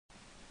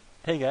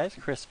Hey guys,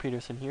 Chris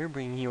Peterson here,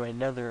 bringing you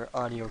another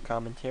audio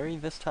commentary.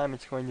 This time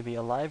it's going to be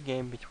a live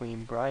game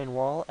between Brian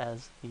Wall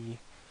as the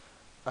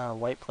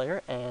white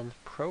player and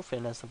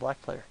Profin as the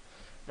black player.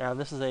 Now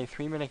this is a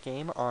 3-minute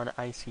game on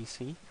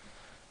ICC,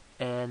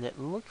 and it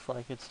looks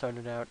like it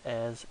started out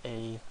as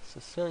a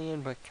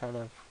Sicilian, but kind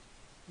of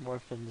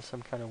morphed into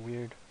some kind of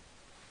weird,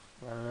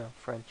 I don't know,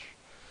 French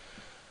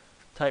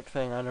type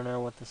thing. I don't know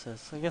what this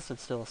is. I guess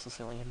it's still a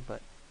Sicilian,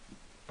 but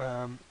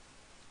um,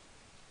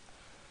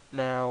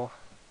 now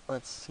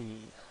let's see.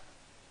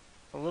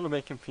 A little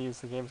bit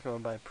confused. The game's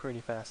going by pretty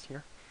fast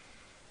here.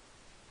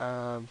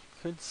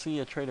 Could see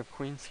a trade of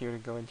queens here to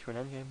go into an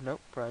endgame.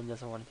 Nope, Brian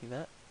doesn't want to do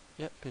that.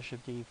 Yep,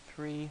 bishop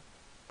d3.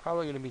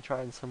 Probably going to be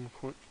trying some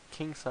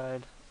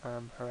kingside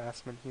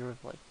harassment here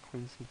with like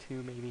queen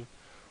c2 maybe.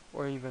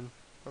 Or even,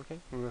 okay,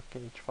 rook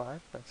h5.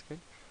 That's good.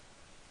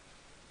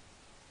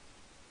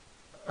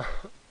 A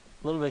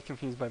little bit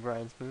confused by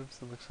Brian's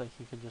moves. It looks like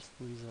he could just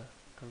lose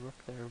a rook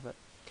there, but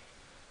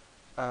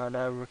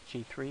now rook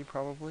g3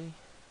 probably.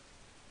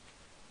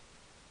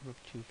 Rook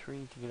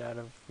g3 to get out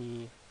of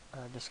the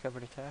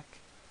discovered attack.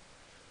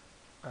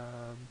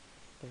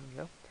 There we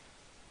go.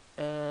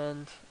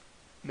 And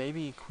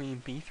maybe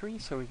queen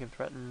b3 so we can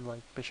threaten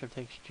like bishop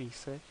takes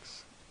g6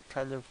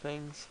 kind of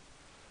things.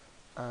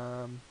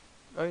 Or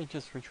he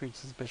just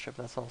retreats his bishop,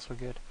 that's also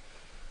good.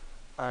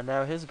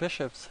 Now his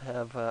bishops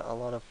have a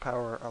lot of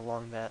power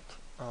along that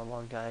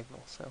long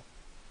diagonal, so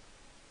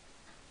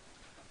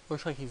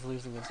looks like he's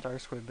losing his star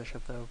squared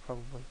bishop though,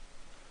 probably.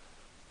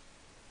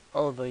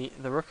 Oh, the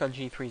rook on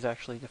g3 is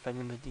actually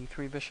defending the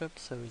d3 bishop,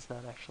 so he's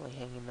not actually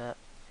hanging that.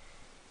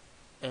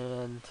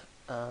 And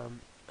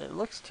it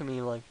looks to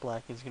me like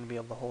black is going to be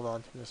able to hold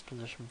on to this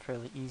position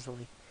fairly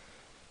easily.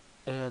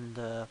 And,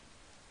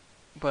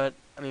 but,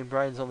 I mean,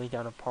 Brian's only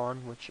down a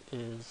pawn, which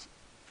is,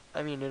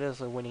 I mean, it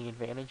is a winning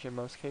advantage in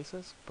most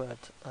cases,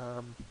 but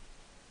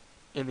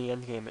in the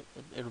endgame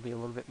it'll be a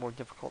little bit more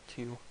difficult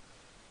to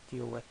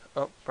deal with.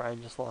 Oh,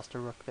 Brian just lost a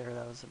rook there,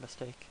 that was a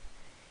mistake.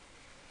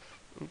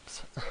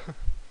 Oops.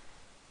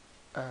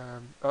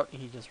 Oh,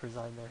 he just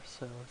resigned there,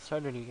 so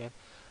start a new game.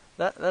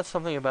 That's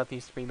something about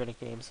these 3-minute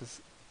games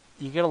is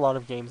you get a lot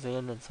of games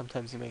in, and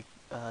sometimes you make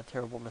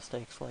terrible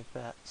mistakes like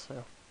that,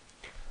 so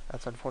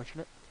that's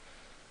unfortunate.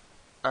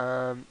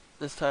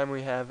 This time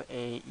we have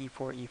a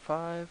e4,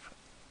 e5.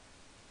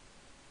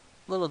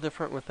 A little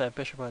different with that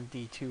bishop on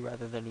d2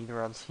 rather than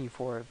either on c4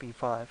 or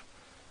b5.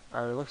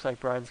 It looks like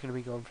Brian's going to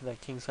be going for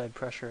that kingside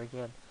pressure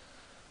again.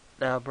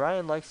 Now,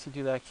 Brian likes to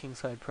do that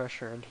kingside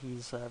pressure, and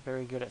he's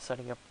very good at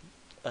setting up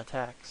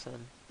attacks,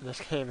 and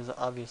this game is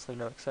obviously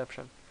no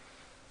exception.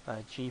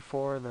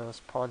 G4,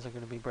 those pawns are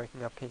going to be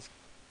breaking up his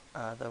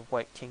the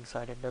white king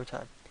side in no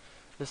time.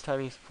 This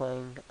time he's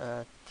playing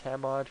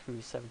Tamad,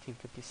 who's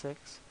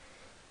 1756.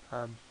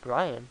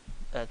 Brian,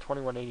 at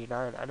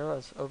 2189, I know I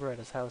was over at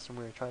his house and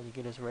we were trying to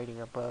get his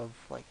rating above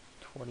like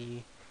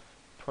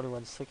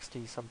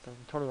 2160 something,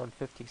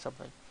 2150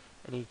 something,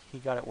 and he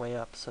got it way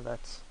up, so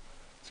it's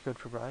good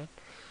for Brian.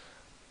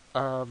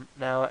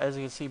 Now, as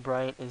you can see,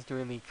 Brian is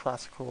doing the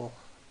classical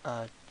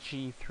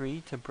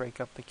G3 to break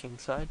up the king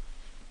side.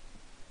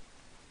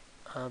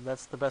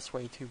 That's the best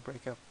way to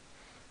break up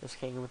this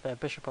king. With that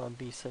bishop on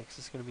b6,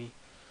 it's going to be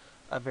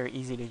very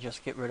easy to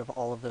just get rid of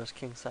all of those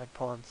kingside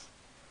pawns.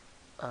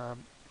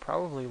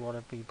 Probably want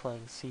to be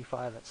playing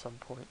c5 at some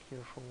point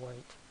here for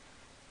white.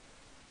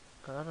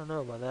 I don't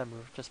know about that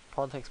move. Just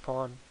pawn takes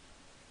pawn.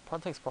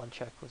 Pawn takes pawn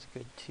check was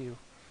good too.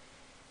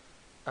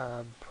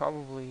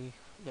 Probably,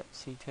 yep,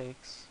 c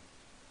takes.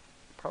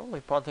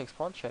 Probably pawn takes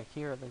pawn check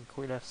here, and then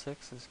queen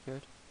f6 is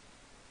good.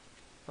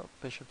 Oh,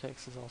 bishop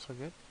takes is also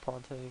good.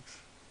 Pawn takes.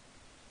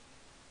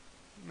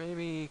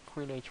 Maybe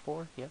queen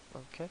h4. Yep,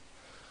 okay.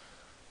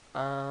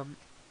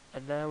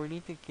 And now we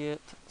need to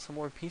get some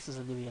more pieces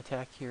into the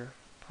attack here.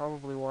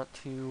 Probably want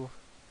to.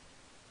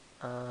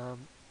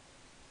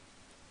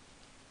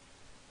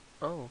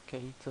 Oh, okay.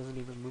 He doesn't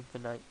even move the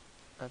knight.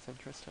 That's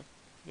interesting.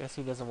 I guess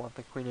he doesn't want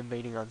the queen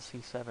invading on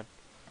c7,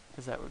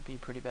 because that would be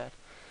pretty bad.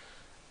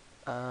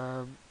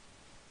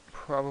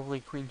 Probably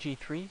queen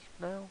g3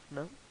 now?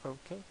 No?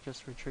 Okay,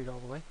 just retreat all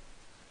the way.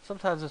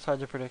 Sometimes it's hard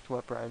to predict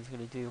what Brian's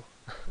going to do.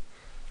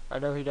 I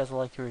know he doesn't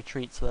like to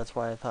retreat, so that's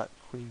why I thought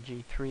queen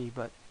g3,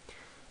 but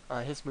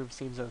his move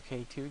seems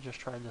okay too, just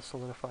trying to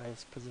solidify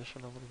his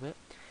position a little bit.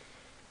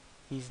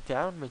 He's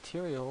down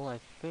material, I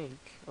think.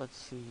 Let's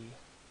see.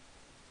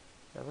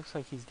 It looks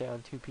like he's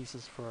down 2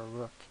 pieces for a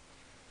rook.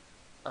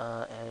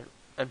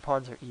 And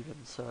pawns are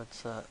even, so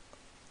it's a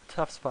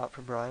tough spot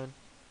for Brian.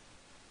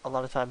 A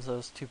lot of times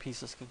those 2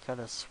 pieces can kind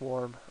of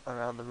swarm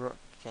around the rook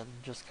and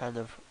just kind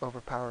of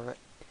overpower it.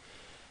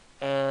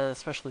 And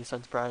especially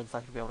since Brian's not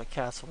going to be able to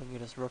castle and get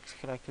his rooks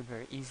connected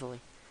very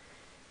easily.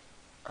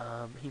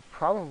 He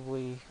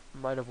probably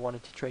might have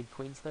wanted to trade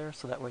queens there,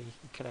 so that way he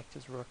can connect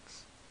his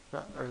rooks.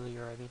 Not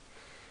earlier, I mean.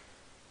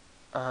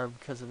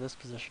 Because in this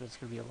position it's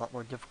going to be a lot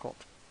more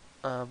difficult.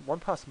 One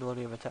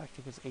possibility of a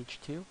tactic is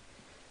h2,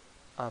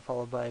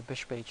 followed by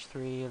bishop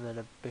h3, and then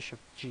a bishop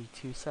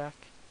g2 sack,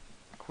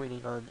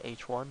 queening on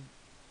h1,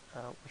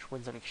 which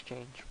wins an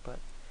exchange, but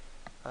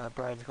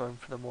Brian's going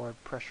for the more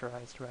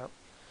pressurized route.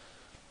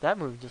 That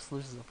move just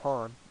loses a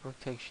pawn. Rook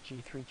takes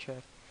g3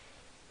 check.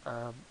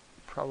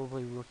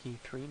 Probably rook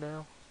e3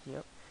 now.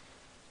 Yep.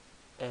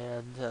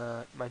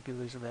 And might be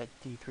losing that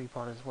d3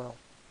 pawn as well.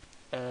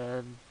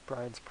 And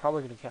Brian's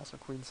probably going to castle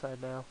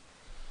queenside now.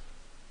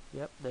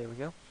 Yep, there we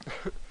go.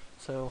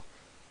 So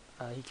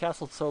he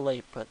castled so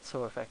late, but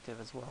so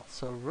effective as well.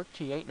 So rook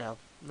g8 now.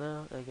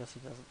 No, I guess he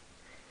doesn't.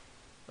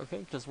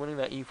 Okay, just winning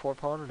that e4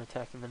 pawn and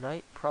attacking the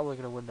knight. Probably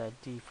going to win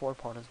that d4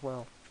 pawn as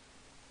well.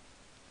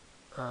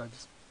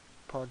 Just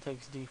pawn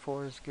takes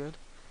d4 is good.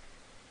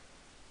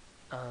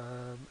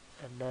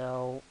 And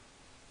now,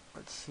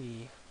 let's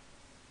see.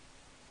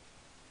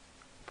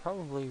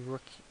 Probably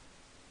rook.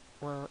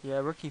 Well, yeah,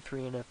 rook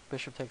e3, and if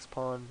bishop takes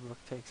pawn, rook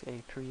takes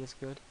a3 is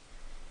good.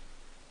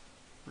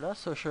 I'm not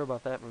so sure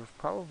about that move.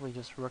 Probably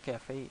just rook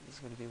f8 is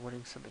going to be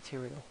winning some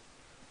material.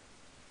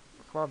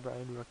 Come on,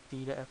 Brian. Rook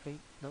d to f8.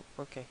 Nope.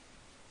 Okay.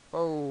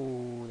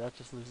 Oh, that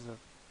just loses a...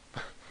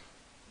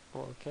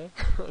 well, okay.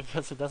 I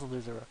guess it doesn't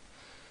lose a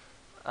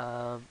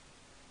rook.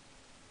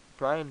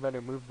 Brian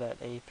better move that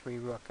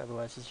a3 rook,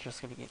 otherwise it's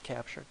just going to get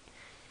captured.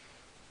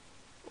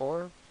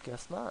 Or,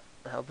 guess not.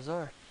 How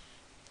bizarre.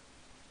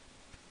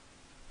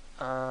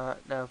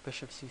 Now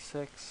bishop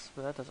c6,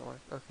 but that doesn't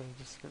work. Okay,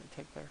 just going to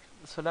take there.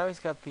 So now he's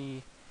got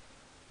the...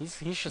 He's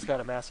just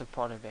got a massive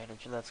pawn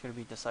advantage, and that's going to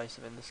be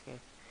decisive in this game.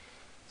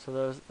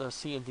 So those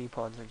C and D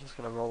pawns are just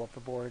going to roll up the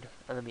board,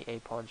 and then the A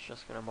pawn's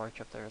just going to march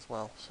up there as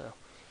well. So,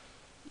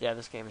 yeah,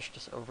 this game is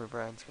just over.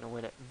 Brian's going to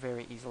win it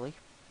very easily.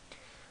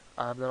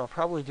 Then I'll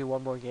probably do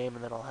one more game,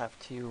 and then I'll have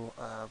to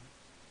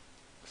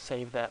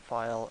save that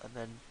file and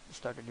then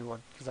start a new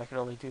one, because I can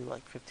only do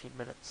like 15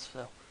 minutes.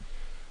 So,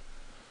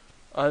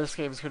 this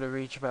game is going to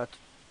reach about,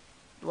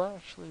 well,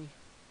 actually,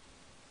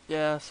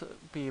 yeah, so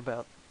it'd be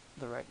about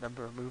the right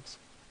number of moves,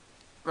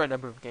 right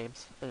number of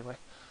games. Anyway.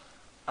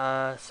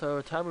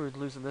 So Tamu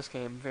losing this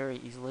game very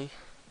easily.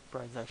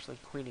 Brian's actually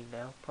queening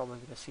now. Probably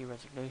going to see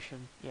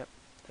resignation. Yep,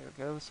 there it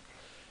goes.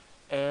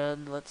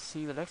 And let's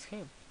see the next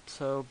game.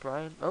 So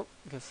Brian, oh,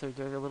 I guess they're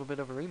doing a little bit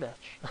of a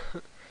rematch.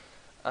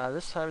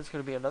 This time it's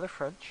going to be another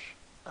French.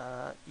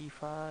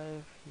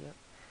 E5, yep.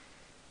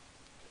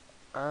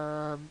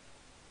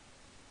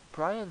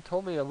 Brian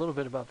told me a little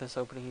bit about this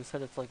opening. He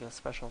said it's like a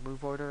special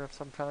move order of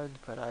some kind,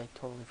 but I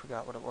totally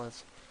forgot what it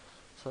was.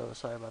 So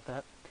sorry about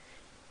that.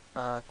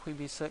 Queen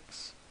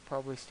b6,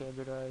 probably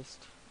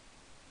standardized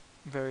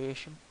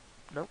variation.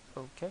 Nope,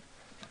 okay.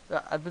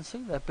 I've been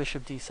seeing that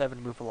bishop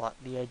d7 move a lot.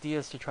 The idea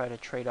is to try to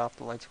trade off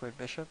the light squared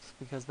bishops,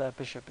 because that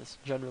bishop is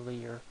generally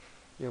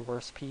your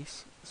worst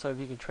piece. So if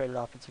you can trade it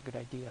off, it's a good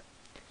idea.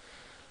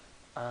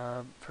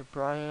 For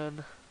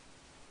Brian,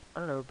 I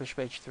don't know, bishop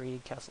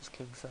h3, castles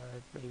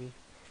kingside, maybe.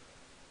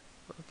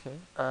 Okay.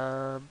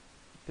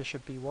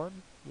 Bishop b1,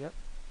 yep.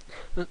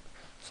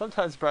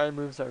 Sometimes Brian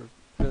moves are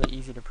really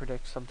easy to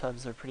predict.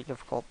 Sometimes they're pretty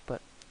difficult,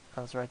 but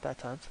I was right that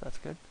time, so that's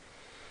good.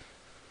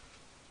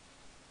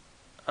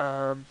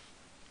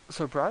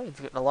 So Brian's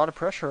getting a lot of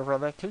pressure over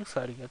on that king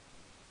side again.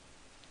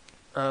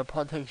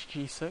 Pawn takes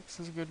g6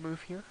 is a good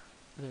move here.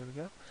 There we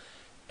go.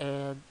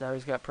 And now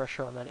he's got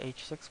pressure on that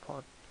h6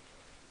 pawn.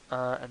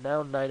 And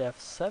now knight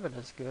f7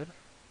 is good.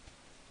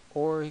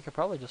 Or he could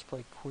probably just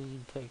play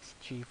queen takes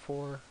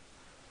g4.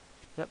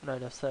 Yep,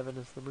 knight f7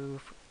 is the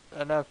move.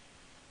 And now,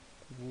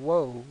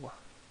 whoa.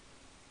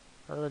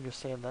 I don't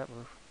understand that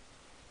move.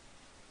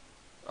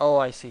 Oh,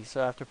 I see.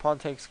 So after pawn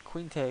takes,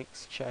 queen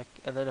takes, check,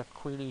 and then if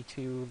queen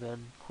e2,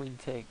 then queen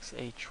takes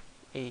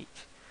h8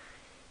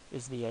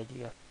 is the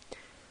idea.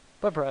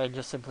 But Brian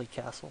just simply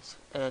castles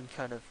and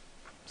kind of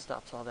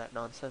stops all that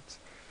nonsense.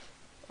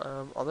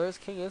 Although his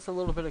king is a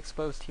little bit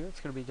exposed here, it's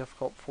going to be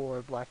difficult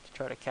for black to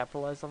try to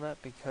capitalize on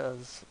that,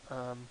 because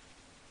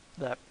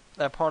that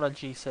pawn on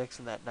g6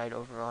 and that knight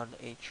over on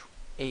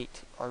h8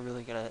 are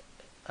really going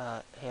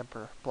to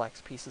hamper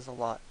black's pieces a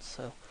lot.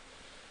 So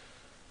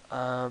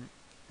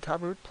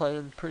Tamu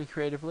playing pretty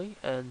creatively,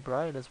 and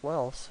Brian as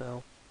well.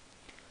 So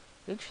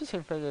the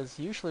interesting thing is,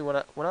 usually when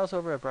I was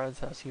over at Brian's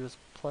house, he was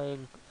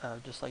playing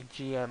just like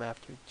GM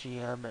after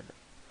GM and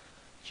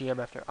GM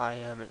after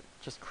IM, and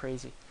just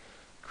crazy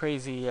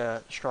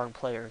strong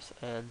players.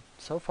 And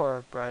so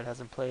far, Brian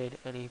hasn't played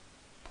any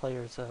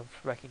players of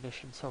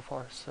recognition so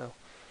far. So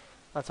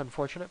that's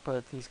unfortunate,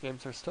 but these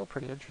games are still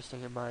pretty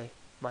interesting in my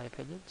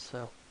opinion.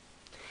 So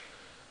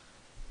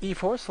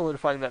e4,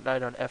 solidifying that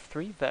knight on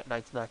f3. That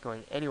knight's not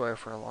going anywhere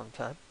for a long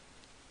time.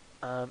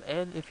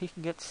 And if he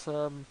can get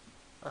some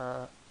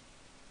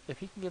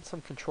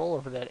control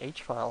over that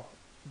h file,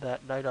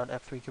 that knight on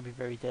f3 could be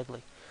very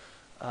deadly.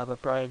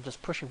 But Brian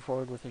just pushing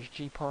forward with his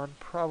g pawn,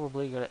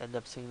 probably going to end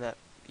up seeing that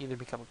either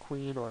become a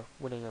queen or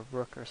winning a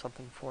rook or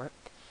something for it.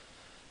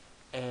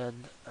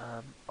 And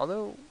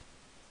although,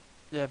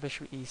 yeah,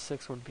 bishop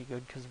e6 wouldn't be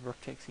good because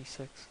rook takes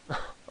e6.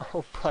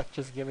 Oh, black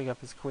just giving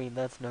up his queen.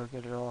 That's no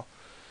good at all.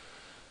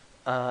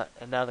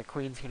 And now the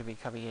queen's going to be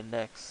coming in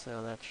next,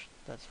 so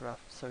that's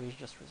rough. So he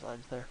just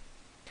resigns there.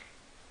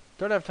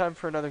 Don't have time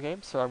for another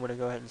game, so I'm going to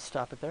go ahead and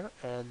stop it there,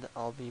 and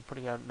I'll be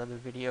putting out another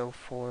video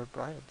for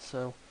Brian.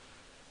 So,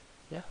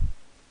 yeah.